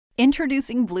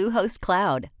Introducing Bluehost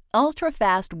Cloud,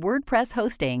 ultra-fast WordPress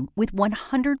hosting with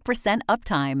 100%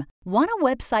 uptime. Want a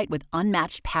website with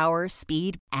unmatched power,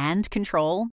 speed, and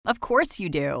control? Of course you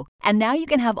do. And now you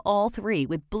can have all three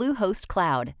with Bluehost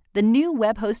Cloud, the new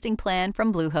web hosting plan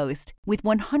from Bluehost. With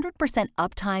 100%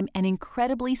 uptime and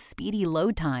incredibly speedy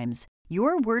load times,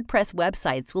 your WordPress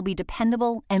websites will be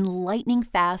dependable and lightning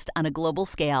fast on a global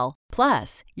scale.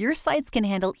 Plus, your sites can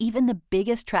handle even the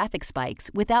biggest traffic spikes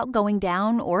without going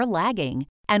down or lagging.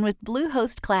 And with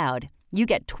Bluehost Cloud, you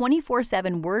get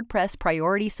 24/7 WordPress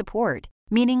priority support,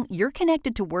 meaning you're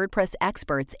connected to WordPress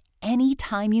experts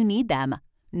anytime you need them.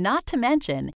 Not to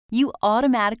mention, you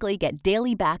automatically get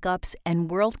daily backups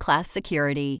and world-class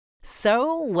security.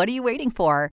 So, what are you waiting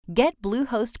for? Get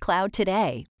Bluehost Cloud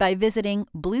today by visiting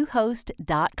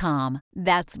Bluehost.com.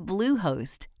 That's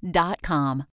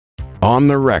Bluehost.com. On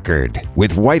the Record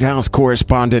with White House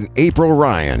correspondent April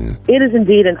Ryan. It is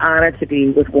indeed an honor to be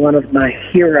with one of my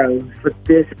heroes for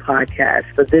this podcast,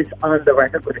 for this On the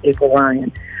Record with April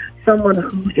Ryan. Someone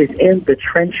who is in the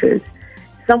trenches,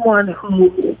 someone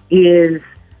who is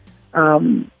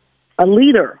a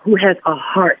leader who has a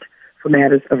heart for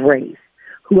matters of race,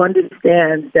 who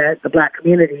understands that the black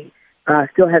community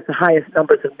still has the highest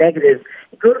numbers of negatives.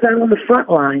 It goes out on the front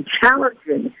line,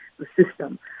 challenging the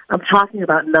system. I'm talking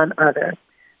about none other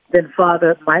than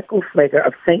Father Michael Pflger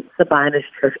of St. Sabina's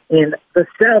Church in the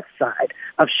south side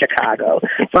of Chicago.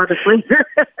 Father Pflger,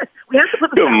 we have to put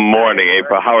the Good morning,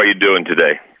 April. How are you doing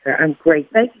today? I'm great.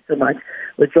 Thank you so much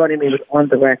for joining me On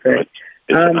the Record.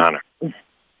 It's an honor.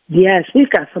 Yes, we've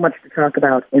got so much to talk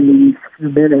about in these few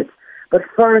minutes. But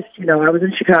first, I was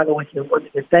in Chicago with you once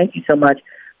again. Thank you so much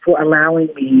for allowing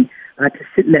me to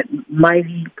sit in that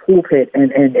mighty pulpit,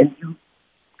 and you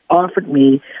offered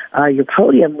me your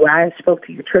podium where I spoke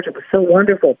to your church. It was so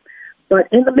wonderful. But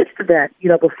in the midst of that,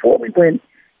 before we went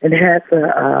and had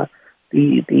the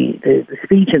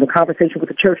speech and the conversation with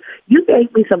the church, you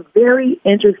gave me some very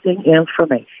interesting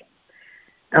information.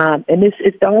 And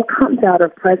it all comes out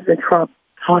of President Trump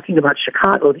talking about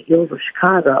Chicago, the ills of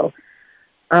Chicago.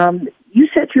 You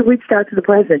said you reached out to the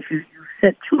president. You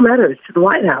sent 2 letters to the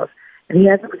White House, and he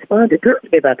hasn't responded. Talk to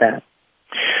me about that.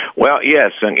 Well,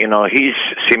 yes, and, he's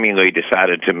seemingly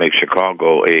decided to make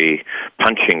Chicago a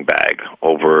punching bag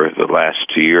over the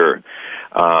last year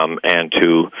and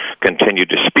to continue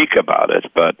to speak about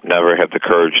it, but never have the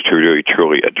courage to really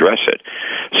truly address it.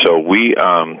 So we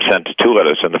sent 2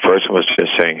 letters, and the first one was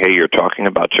just saying, hey, you're talking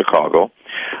about Chicago.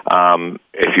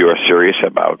 If you are serious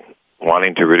about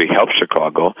wanting to really help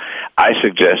Chicago, I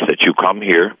suggest that you come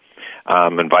here.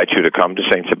 Invite you to come to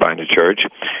St. Sabina Church.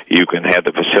 You can have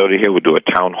the facility here. We'll do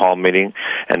a town hall meeting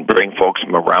and bring folks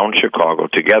from around Chicago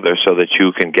together so that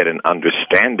you can get an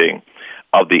understanding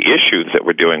of the issues that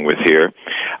we're dealing with here.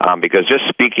 Because just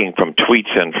speaking from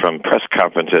tweets and from press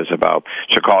conferences about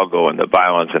Chicago and the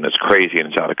violence and it's crazy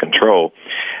and it's out of control,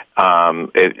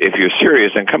 if you're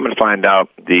serious, then come and find out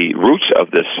the roots of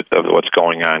what's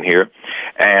going on here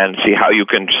and see how you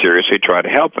can seriously try to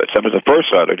help it. So that was the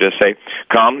first letter. Just say,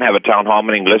 come, have a town hall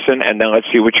meeting, listen, and then let's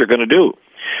see what you're going to do.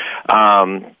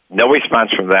 No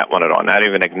response from that one at all. Not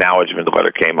even acknowledgement the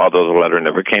letter came, although the letter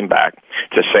never came back.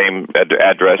 It's the same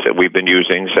address that we've been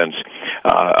using since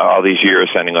all these years,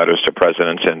 sending letters to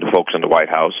presidents and to folks in the White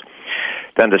House.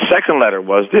 Then the second letter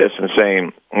was this, and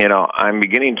saying, I'm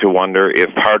beginning to wonder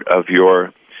if part of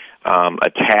your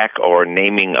attack or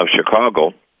naming of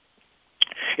Chicago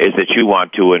is that you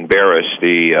want to embarrass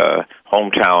the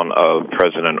hometown of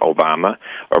President Obama,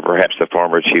 or perhaps the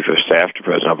former chief of staff to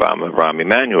President Obama, Rahm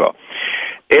Emanuel.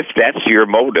 If that's your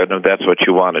motive, if that's what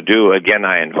you want to do, again,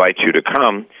 I invite you to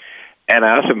come, and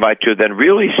I also invite you to then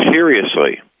really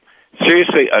seriously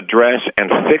address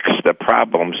and fix the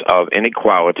problems of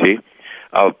inequality,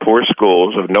 of poor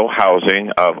schools, of no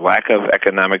housing, of lack of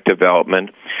economic development,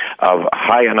 of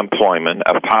high unemployment,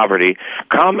 of poverty.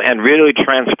 Come and really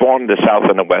transform the south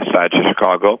and the west sides of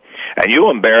Chicago, and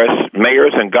you'll embarrass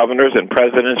mayors and governors and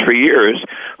presidents for years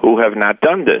who have not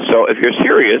done this. So if you're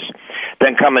serious,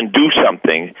 then come and do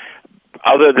something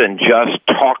other than just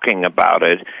talking about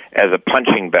it as a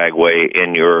punching bag way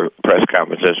in your press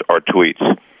conferences or tweets.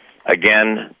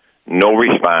 Again, no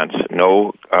response,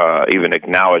 no even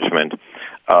acknowledgement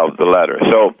of the letter.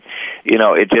 So,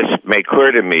 it just made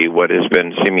clear to me what has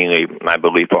been seemingly my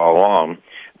belief all along,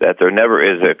 that there never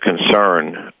is a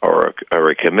concern or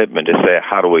a commitment to say,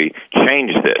 how do we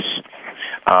change this?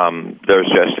 There's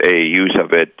just a use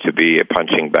of it to be a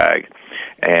punching bag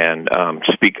and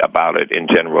speak about it in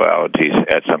generalities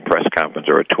at some press conference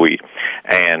or a tweet.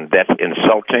 And that's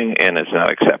insulting and it's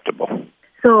not acceptable.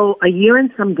 So a year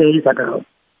and some days ago,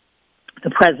 the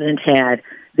president had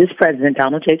this president,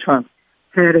 Donald J. Trump,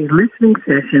 had a listening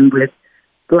session with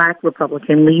Black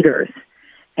Republican leaders.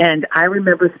 And I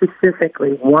remember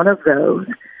specifically one of those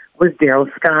was Darrell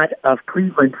Scott of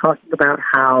Cleveland talking about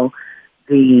how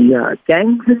the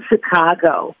gangs in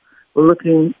Chicago were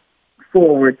looking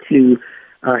forward to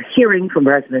hearing from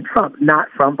President Trump, not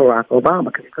from Barack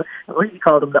Obama, because I believe he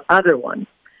called him the other one.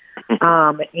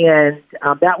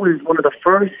 That was one of the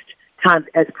first times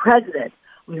as president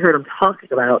we heard him talking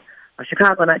about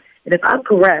Chicago. And if I'm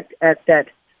correct, at that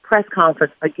press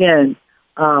conference, again,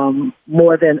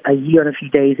 more than a year and a few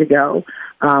days ago,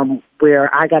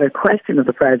 where I got a question of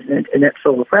the president in that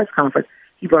solo press conference,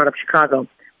 he brought up Chicago.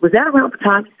 Was that around the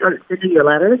time you started sending your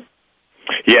letters?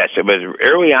 Yes, it was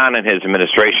early on in his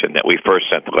administration that we first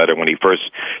sent the letter when he first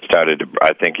started.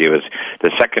 I think it was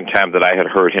the second time that I had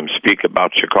heard him speak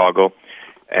about Chicago.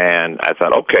 And I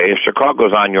thought, okay, if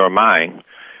Chicago's on your mind,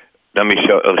 let me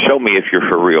show me if you're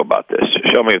for real about this.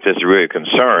 Show me if this is really a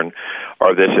concern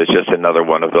or this is just another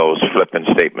one of those flippant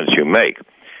statements you make.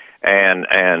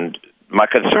 And my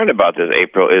concern about this,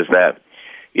 April, is that,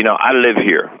 you know, I live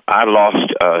here. I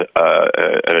lost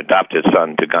an adopted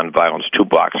son to gun violence 2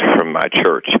 blocks from my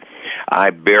church. I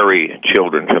bury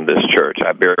children from this church.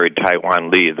 I buried Taiwan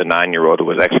Lee, the 9-year-old who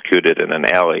was executed in an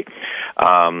alley,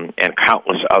 and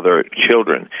countless other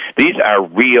children. These are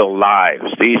real lives.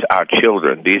 These are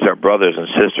children. These are brothers and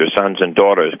sisters, sons and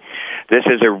daughters. This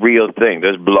is a real thing.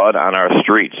 There's blood on our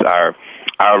streets.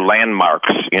 Our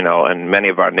landmarks, you know, and many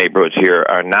of our neighborhoods here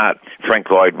are not Frank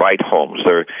Lloyd Wright homes.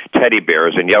 They're teddy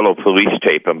bears and yellow police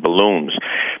tape and balloons.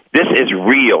 This is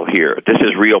real here. This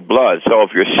is real blood. So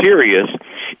if you're serious,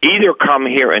 either come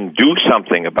here and do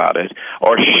something about it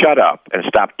or shut up and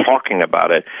stop talking about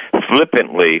it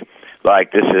flippantly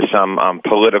like this is some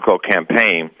political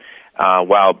campaign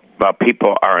while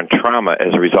people are in trauma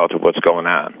as a result of what's going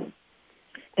on.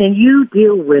 And you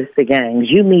deal with the gangs.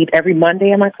 You meet every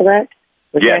Monday, am I correct?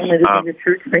 Yes. The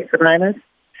church, St. Sabina's?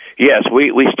 Yes,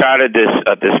 we started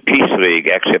this Peace League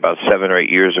actually about 7 or 8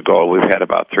 years ago. We've had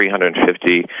about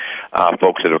 350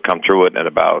 folks that have come through it and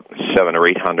about 700 or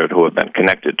 800 who have been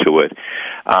connected to it,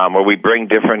 where we bring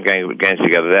different gangs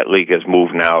together. That league has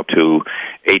moved now to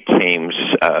 8 teams,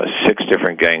 6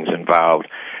 different gangs involved.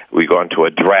 We go into a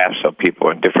draft, so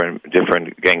people in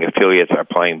different gang affiliates are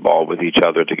playing ball with each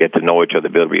other to get to know each other,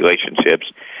 build relationships.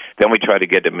 Then we try to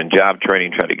get them in job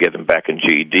training, try to get them back in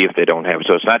GED if they don't have it.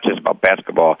 So it's not just about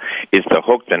basketball. It's the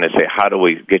hook then to say, how do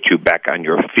we get you back on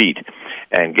your feet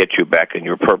and get you back in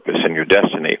your purpose and your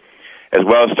destiny? As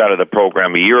well, started a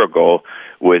program a year ago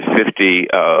with 50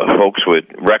 folks with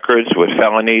records, with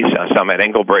felonies. Some had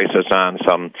ankle bracelets on,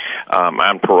 some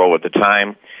on parole at the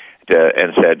time,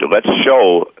 and said, let's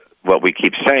show what we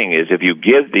keep saying is if you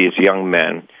give these young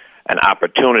men an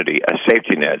opportunity, a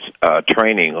safety net,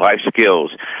 training, life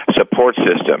skills, support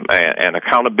system, and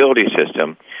accountability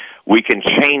system, we can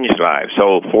change lives.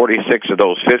 So 46 of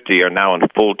those 50 are now in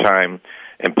full-time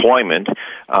employment.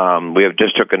 We have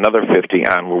just took another 50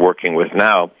 on we're working with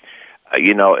now.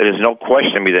 You know, it is no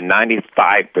question to me that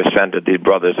 95% of these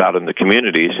brothers out in the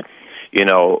communities, you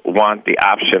know, want the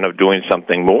option of doing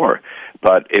something more.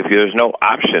 But if there's no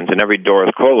options and every door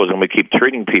is closed and we keep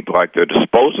treating people like they're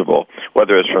disposable,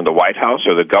 whether it's from the White House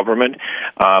or the government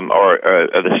or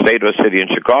the state or city in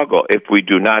Chicago, if we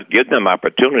do not give them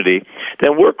opportunity,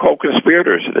 then we're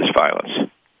co-conspirators to this violence.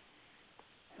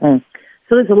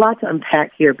 So there's a lot to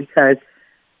unpack here because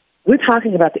we're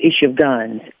talking about the issue of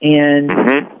guns. And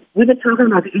we've been talking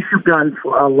about the issue of guns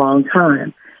for a long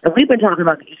time. And we've been talking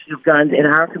about the issue of guns in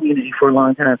our community for a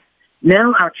long time.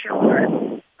 Now our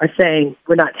children are saying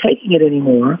we're not taking it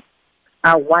anymore.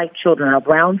 Our white children, our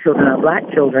brown children, our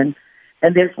black children,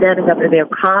 and they're standing up and they're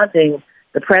causing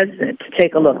the president to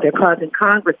take a look. They're causing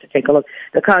Congress to take a look.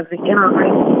 They're causing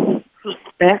NRA to push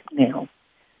back now.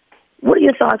 What are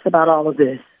your thoughts about all of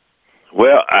this?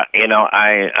 Well, you know,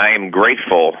 I am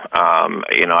grateful.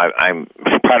 You know, I'm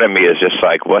part of me is just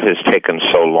like, what has taken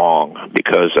so long?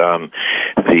 Because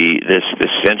this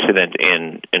incident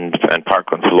in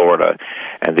Parkland, Florida,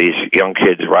 and these young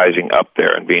kids rising up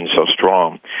there and being so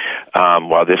strong,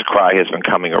 while this cry has been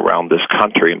coming around this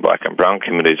country in black and brown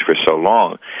communities for so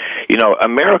long, you know,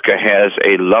 America has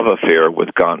a love affair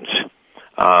with guns.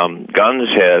 Guns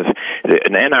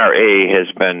an NRA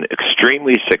has been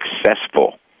extremely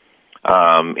successful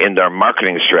in their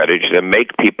marketing strategy to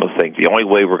make people think the only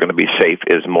way we're going to be safe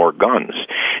is more guns,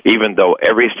 even though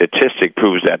every statistic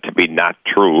proves that to be not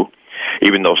true,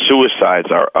 even though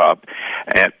suicides are up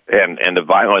and the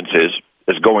violence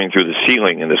is going through the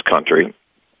ceiling in this country.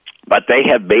 But they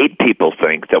have made people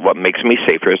think that what makes me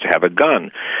safer is to have a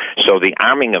gun. So the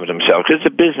arming of themselves is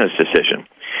a business decision.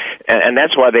 And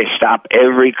that's why they stop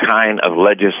every kind of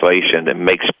legislation that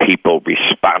makes people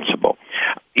responsible.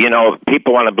 You know,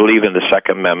 people want to believe in the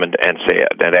Second Amendment and say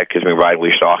that gives me right,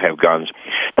 we should all have guns.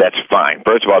 That's fine.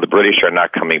 First of all, the British are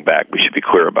not coming back. We should be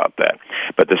clear about that.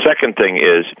 But the second thing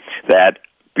is that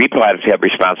people have to have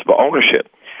responsible ownership.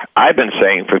 I've been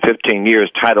saying for 15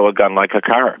 years, title a gun like a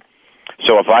car.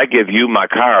 So if I give you my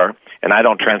car and I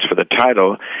don't transfer the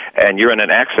title and you're in an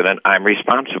accident, I'm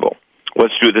responsible.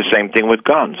 Let's do the same thing with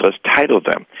guns. Let's title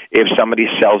them. If somebody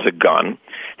sells a gun,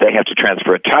 they have to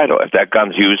transfer a title. If that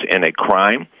gun's used in a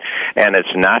crime and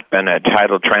it's not been a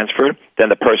title transferred, then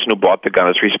the person who bought the gun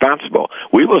is responsible.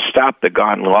 We will stop the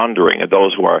gun laundering of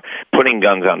those who are putting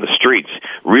guns on the streets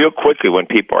real quickly when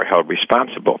people are held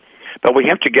responsible. But we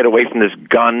have to get away from this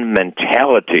gun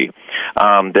mentality,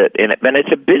 and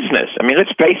it's a business. I mean,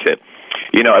 let's face it.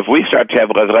 You know, if we start to have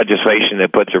legislation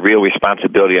that puts a real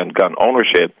responsibility on gun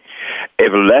ownership,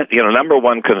 number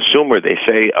one consumer, they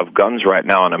say, of guns right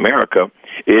now in America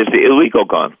is the illegal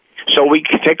gun. So we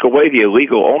can take away the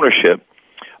illegal ownership.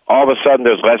 All of a sudden,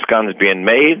 there's less guns being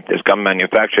made. There's gun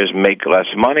manufacturers make less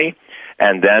money,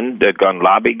 and then the gun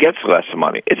lobby gets less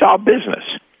money. It's all business.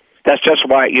 That's just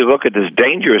why you look at this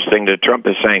dangerous thing that Trump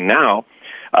is saying now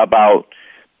about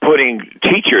putting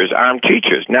armed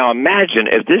teachers. Now imagine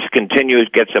if this continues,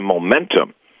 gets a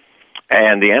momentum,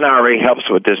 and the NRA helps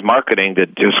with this marketing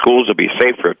that the schools will be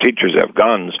safer if teachers have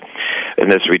guns,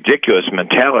 and this ridiculous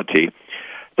mentality,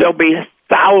 there'll be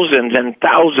thousands and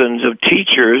thousands of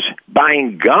teachers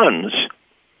buying guns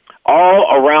all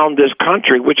around this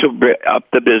country, which will bring up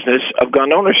the business of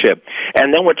gun ownership.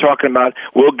 And then we're talking about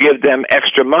we'll give them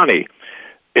extra money.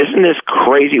 Isn't this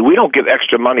crazy? We don't give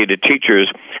extra money to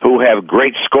teachers who have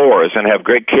great scores and have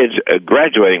great kids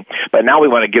graduating, but now we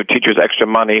want to give teachers extra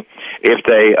money if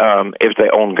they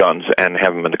own guns and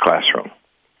have them in the classroom.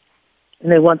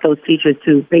 And they want those teachers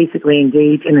to basically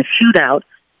engage in a shootout,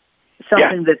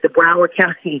 something that the Broward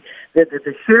County,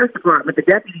 the Sheriff's Department, the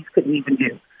deputies couldn't even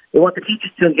do. They want the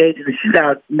teachers to engage in a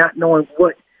shootout, not knowing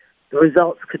what the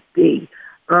results could be.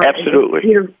 Absolutely.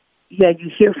 You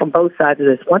hear from both sides of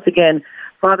this. Once again,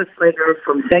 Father Pflger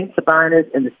from St. Sabina's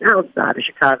in the south side of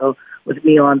Chicago with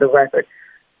me on the record.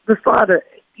 The father,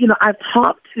 I've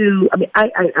talked to,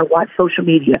 I watch social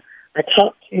media. I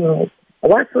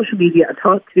watch social media. I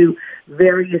talk to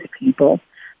various people,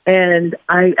 and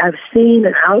I've seen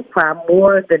an outcry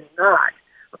more than not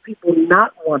of people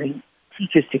not wanting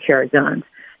teachers to carry guns.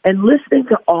 And listening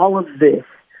to all of this,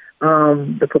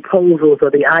 the proposals or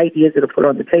the ideas that are put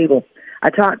on the table, I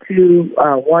talked to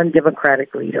one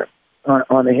Democratic leader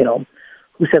on the Hill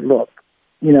who said, look,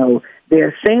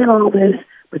 they're saying all this,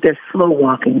 but they're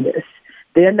slow-walking this.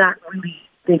 They're not really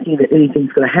thinking that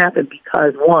anything's going to happen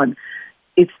because, one,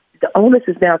 the onus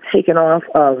is now taken off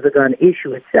of the gun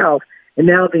issue itself and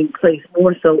now being placed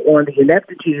more so on the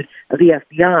ineptitude of the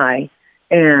FBI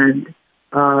and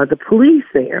the police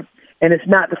there. And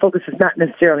the focus is not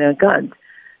necessarily on guns.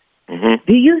 Mm-hmm.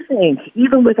 Do you think,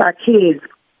 even with our kids,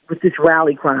 with this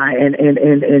rally cry and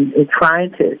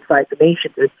trying to incite the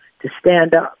nation to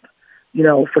stand up,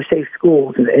 for safe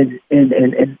schools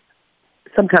and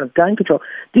some kind of gun control,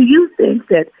 do you think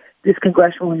that this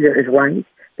congressional leader is right,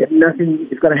 that nothing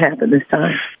is going to happen this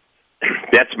time?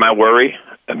 That's my worry,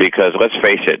 because let's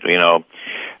face it,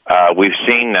 we've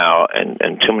seen now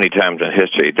and too many times in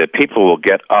history that people will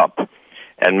get up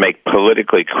and make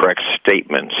politically correct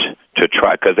statements to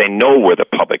try, because they know where the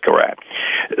public are at.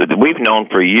 We've known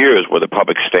for years where the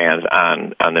public stands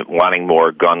on wanting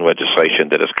more gun legislation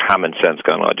that is common sense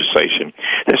gun legislation.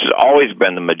 This has always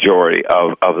been the majority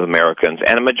of Americans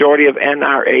and a majority of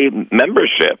NRA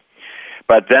membership.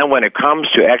 But then when it comes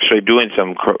to actually doing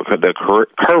the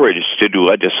courage to do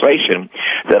legislation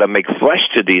that'll make flesh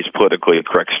to these politically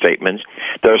correct statements,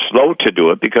 they're slow to do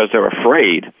it because they're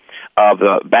afraid of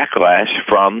the backlash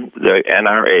from the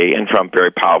NRA and from very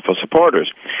powerful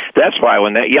supporters. That's why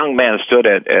when that young man stood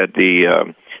at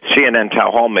the CNN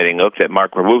town hall meeting, looked at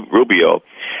Mark Rubio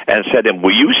and said to him,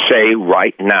 will you say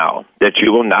right now that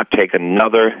you will not take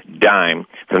another dime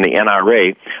from the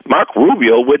NRA? Mark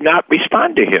Rubio would not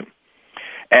respond to him.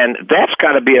 And that's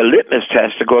got to be a litmus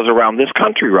test that goes around this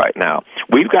country right now.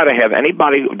 We've got to have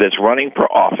anybody that's running for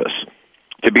office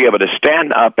to be able to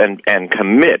stand up and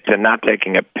commit to not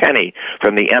taking a penny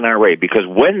from the NRA, because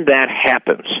when that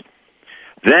happens,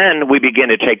 then we begin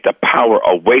to take the power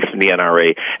away from the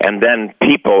NRA, and then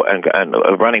people and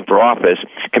running for office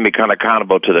can become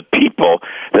accountable to the people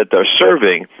that they're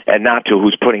serving and not to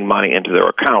who's putting money into their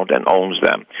account and owns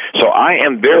them. So I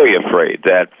am very afraid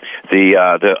that the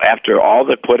after all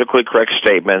the politically correct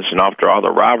statements and after all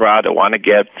the rah-rah that want to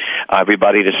get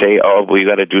everybody to say, oh, we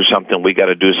got to do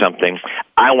something,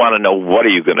 I want to know, what are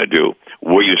you going to do?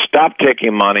 Will you stop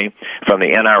taking money from the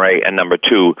NRA? And number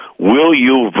two, will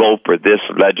you vote for this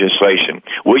legislation?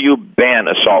 Will you ban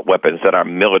assault weapons that are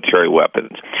military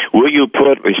weapons? Will you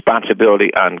put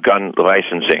responsibility on gun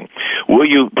licensing? Will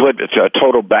you put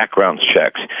total background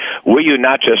checks? Will you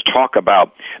not just talk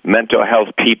about mental health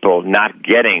people not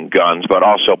getting guns, but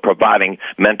also providing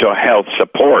mental health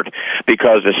support?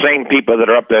 Because the same people that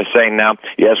are up there saying now,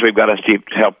 yes, we've got to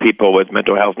help people with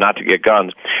mental health not to get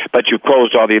guns, but you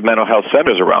closed all the mental health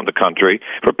centers around the country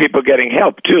for people getting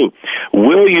help, too.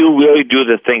 Will you really do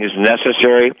the things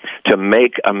necessary to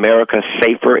make America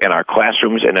safer in our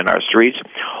classrooms and in our streets?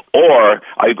 Or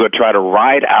are you going to try to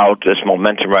ride out this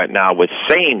momentum right now with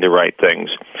saying the right things,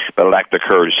 but lack the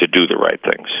courage to do the right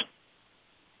things?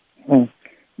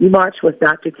 You marched with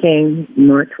Dr. King, you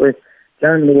marched with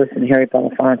John Lewis and Harry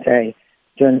Belafonte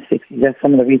during the 60s. That's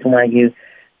some of the reason why you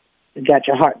got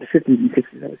your heart, the 50s and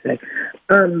 60s, I would say.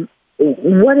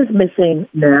 What is missing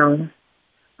now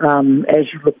as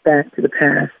you look back to the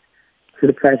past, to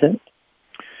the present?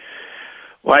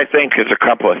 Well, I think it's a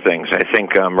couple of things. I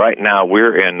think right now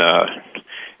we're in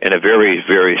a very,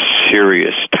 very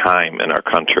serious time in our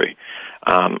country.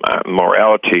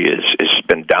 Morality has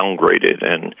been downgraded,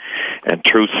 and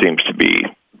truth seems to be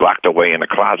locked away in a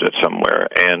closet somewhere.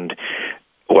 And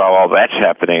while all that's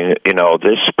happening,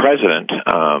 this president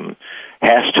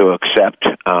has to accept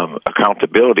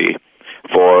accountability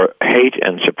for hate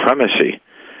and supremacy,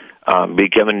 be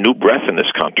given new breath in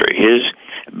this country. His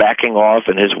backing off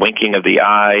and his winking of the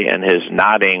eye and his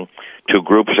nodding to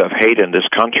groups of hate in this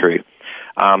country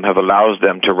have allowed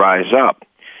them to rise up.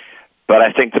 But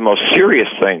I think the most serious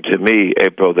thing to me,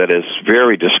 April, that is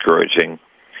very discouraging,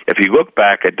 if you look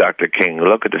back at Dr. King,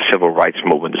 look at the civil rights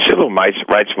movement. The civil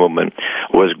rights movement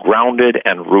was grounded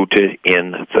and rooted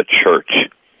in the church.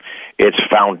 Its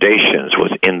foundations was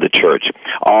in the church.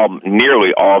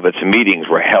 Nearly all of its meetings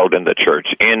were held in the church,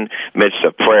 in midst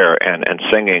of prayer and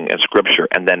singing and scripture,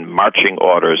 and then marching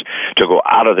orders to go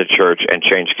out of the church and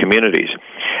change communities.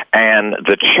 And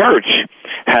the church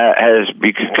has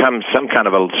become some kind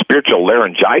of a spiritual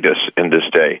laryngitis in this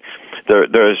day.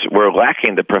 We're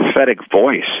lacking the prophetic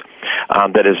voice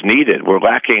that is needed. We're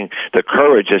lacking the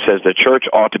courage that says the church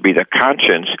ought to be the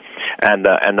conscience and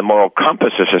the moral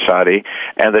compass of society,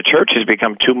 and the church has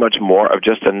become too much more of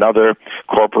just another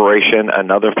corporation,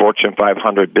 another Fortune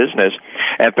 500 business.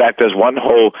 In fact, there's one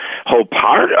whole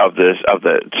part of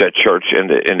the church in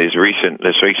this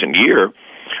recent year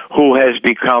who has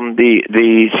become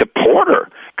the supporter,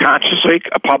 consciously,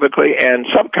 publicly, and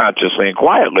subconsciously and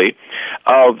quietly,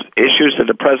 of issues that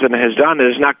the president has done, and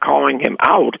is not calling him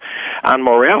out on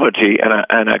morality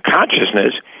and a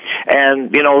consciousness,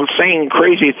 and saying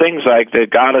crazy things like that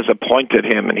God has appointed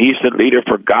him and he's the leader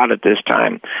for God at this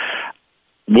time.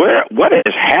 What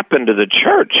has happened to the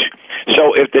church?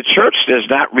 So if the church does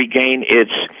not regain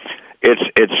its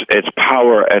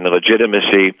power and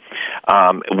legitimacy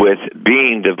with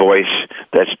being the voice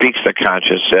that speaks the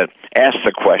conscience, that asks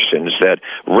the questions, that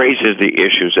raises the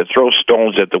issues, that throws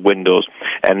stones at the windows,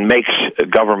 and makes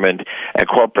government and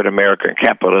corporate America and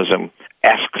capitalism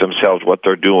ask themselves what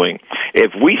they're doing.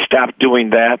 If we stop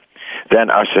doing that, then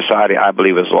our society, I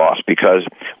believe, is lost, because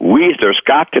there's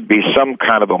got to be some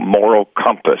kind of a moral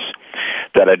compass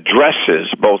that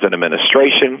addresses both an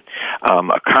administration,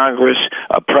 a Congress,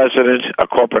 a president, a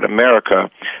corporate America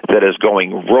that is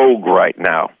going rogue right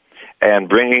now and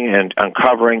bringing and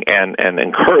uncovering and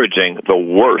encouraging the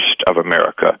worst of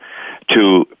America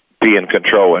to be in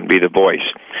control and be the voice.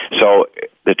 So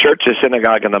the church, the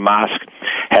synagogue, and the mosque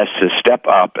has to step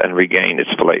up and regain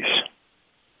its place.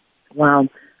 Wow.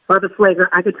 Father Pflger,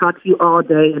 I could talk to you all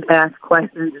day and ask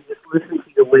questions and just listen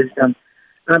to your wisdom.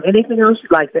 Anything else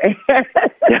you'd like to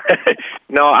add?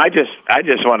 No, I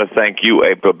just want to thank you,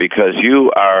 April, because you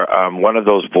are one of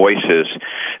those voices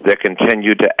that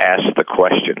continue to ask the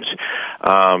questions.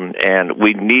 And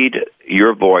we need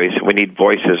your voice. We need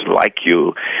voices like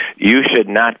you. You should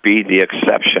not be the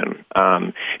exception.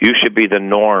 You should be the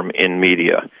norm in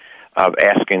media of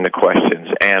asking the questions.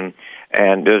 And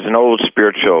there's an old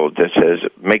spiritual that says,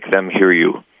 make them hear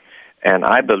you. And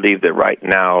I believe that right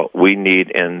now we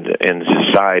need in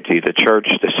society, the church,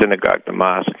 the synagogue, the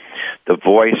mosque, the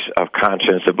voice of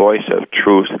conscience, the voice of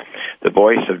truth, the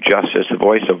voice of justice, the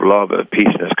voice of love and peace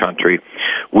in this country.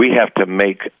 We have to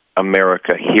make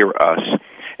America hear us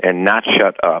and not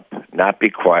shut up, not be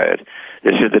quiet.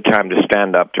 This is the time to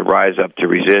stand up, to rise up, to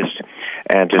resist,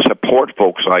 and to support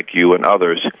folks like you and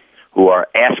others who are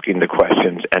asking the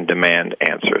questions and demand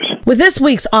answers. With this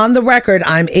week's On the Record,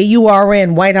 I'm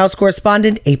AURN White House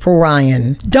correspondent April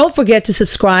Ryan. Don't forget to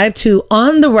subscribe to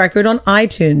On the Record on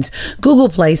iTunes, Google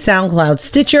Play, SoundCloud,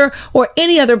 Stitcher, or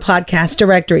any other podcast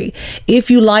directory. If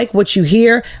you like what you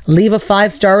hear, leave a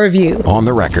 5-star review. On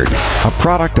the Record, a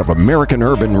product of American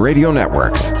Urban Radio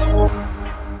Networks.